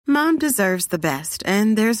Mom deserves the best,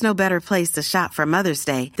 and there's no better place to shop for Mother's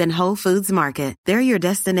Day than Whole Foods Market. They're your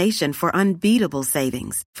destination for unbeatable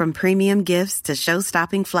savings, from premium gifts to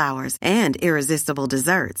show-stopping flowers and irresistible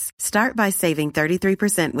desserts. Start by saving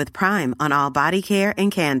 33% with Prime on all body care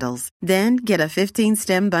and candles. Then get a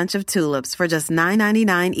 15-stem bunch of tulips for just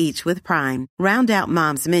 $9.99 each with Prime. Round out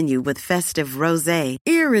Mom's menu with festive rosé,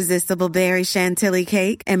 irresistible berry chantilly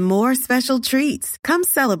cake, and more special treats. Come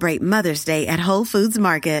celebrate Mother's Day at Whole Foods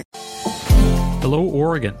Market. Hello,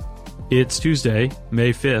 Oregon. It's Tuesday,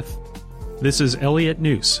 May 5th. This is Elliot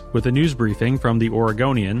News with a news briefing from the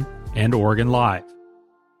Oregonian and Oregon Live.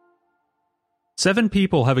 7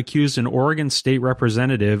 people have accused an Oregon state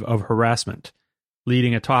representative of harassment,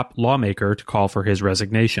 leading a top lawmaker to call for his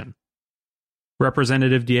resignation.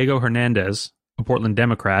 Representative Diego Hernandez, a Portland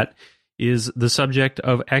Democrat, is the subject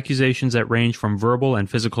of accusations that range from verbal and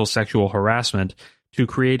physical sexual harassment to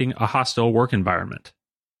creating a hostile work environment.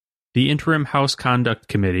 The interim House Conduct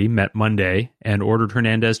Committee met Monday and ordered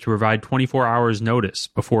Hernandez to provide 24 hours notice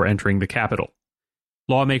before entering the Capitol.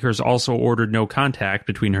 Lawmakers also ordered no contact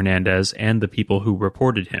between Hernandez and the people who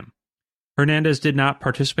reported him. Hernandez did not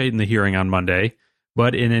participate in the hearing on Monday,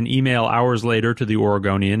 but in an email hours later to the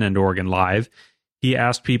Oregonian and Oregon Live, he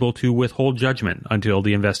asked people to withhold judgment until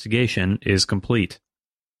the investigation is complete.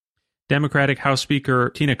 Democratic House Speaker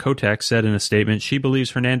Tina Kotek said in a statement she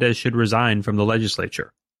believes Hernandez should resign from the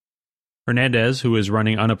legislature. Hernandez, who is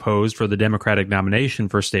running unopposed for the Democratic nomination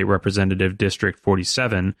for State Representative District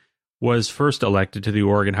 47, was first elected to the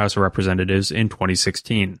Oregon House of Representatives in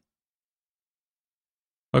 2016.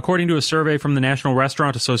 According to a survey from the National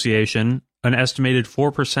Restaurant Association, an estimated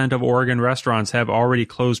 4% of Oregon restaurants have already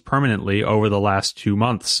closed permanently over the last 2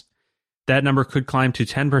 months. That number could climb to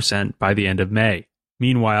 10% by the end of May.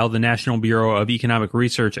 Meanwhile, the National Bureau of Economic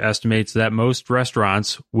Research estimates that most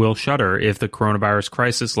restaurants will shutter if the coronavirus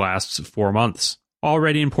crisis lasts 4 months.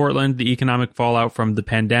 Already in Portland, the economic fallout from the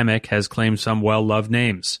pandemic has claimed some well-loved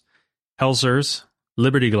names. Helzer's,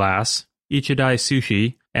 Liberty Glass, Ichidai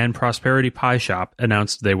Sushi, and Prosperity Pie Shop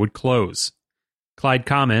announced they would close. Clyde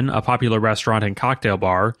Common, a popular restaurant and cocktail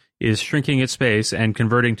bar, is shrinking its space and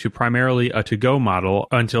converting to primarily a to-go model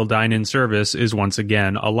until dine-in service is once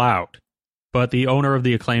again allowed. But the owner of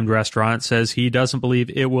the acclaimed restaurant says he doesn't believe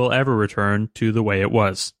it will ever return to the way it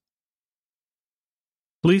was.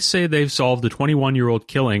 Police say they've solved the 21-year-old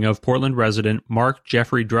killing of Portland resident Mark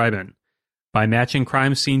Jeffrey Dryban by matching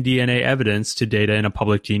crime scene DNA evidence to data in a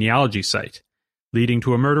public genealogy site, leading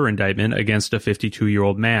to a murder indictment against a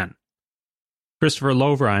 52-year-old man. Christopher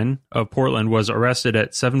Lovrine of Portland was arrested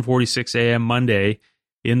at 7:46 a.m. Monday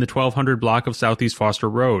in the 1200 block of Southeast Foster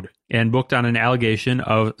Road and booked on an allegation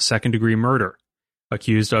of second-degree murder,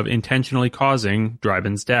 accused of intentionally causing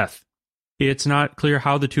Dryban's death. It's not clear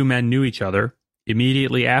how the two men knew each other.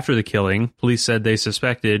 Immediately after the killing, police said they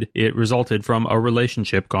suspected it resulted from a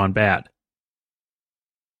relationship gone bad.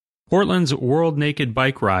 Portland's World Naked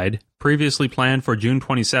Bike Ride, previously planned for June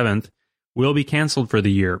 27th, will be canceled for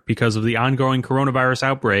the year because of the ongoing coronavirus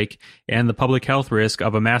outbreak and the public health risk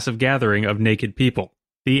of a massive gathering of naked people.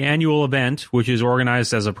 The annual event, which is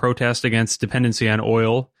organized as a protest against dependency on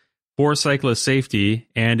oil, for cyclist safety,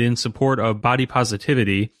 and in support of body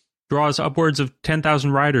positivity, draws upwards of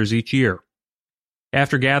 10,000 riders each year.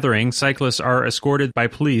 After gathering, cyclists are escorted by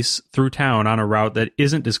police through town on a route that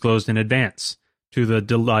isn't disclosed in advance, to the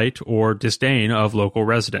delight or disdain of local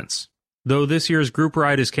residents. Though this year's group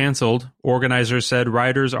ride is canceled, organizers said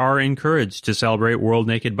riders are encouraged to celebrate World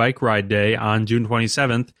Naked Bike Ride Day on June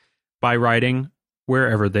 27th by riding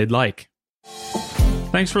wherever they'd like.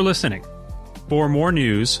 Thanks for listening. For more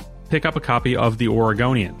news, pick up a copy of The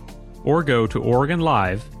Oregonian or go to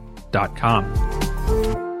OregonLive.com.